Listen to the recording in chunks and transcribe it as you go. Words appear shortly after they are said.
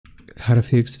how to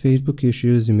fix Facebook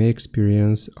issues you may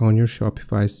experience on your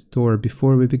Shopify store.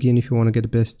 Before we begin, if you want to get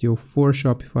the best deal for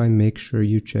Shopify, make sure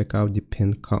you check out the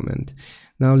pinned comment.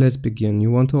 Now let's begin. You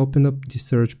want to open up the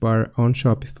search bar on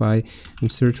Shopify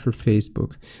and search for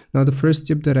Facebook. Now the first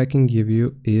tip that I can give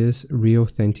you is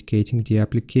re-authenticating the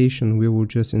application. We will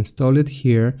just install it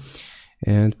here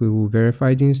and we will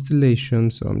verify the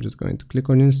installation. So I'm just going to click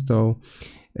on install.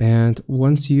 And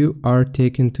once you are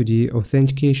taken to the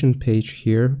authentication page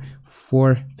here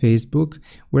for Facebook,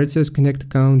 where it says connect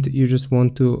account, you just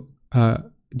want to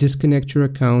disconnect your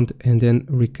account and then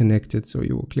reconnect it. So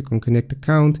you will click on connect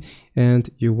account and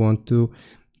you want to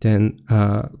then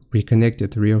reconnect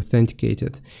it, re-authenticate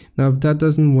it. Now if that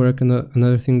doesn't work,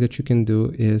 another thing that you can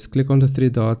do is click on the three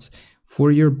dots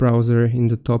for your browser in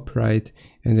the top right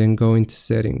and then go into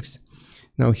settings.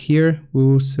 Now here we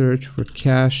will search for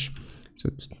cache.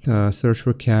 So search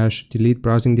for cache, delete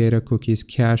browsing data, cookies,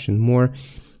 cache, and more.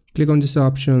 Click on this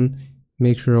option,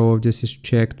 make sure all of this is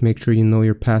checked, make sure you know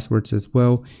your passwords as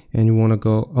well, and you want to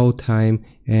go all time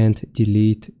and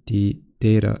delete the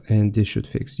data, and this should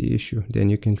fix the issue.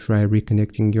 Then you can try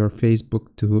reconnecting your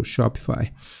Facebook to Shopify.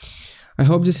 I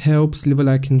hope this helps. Leave a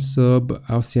like and sub.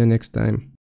 I'll see you next time.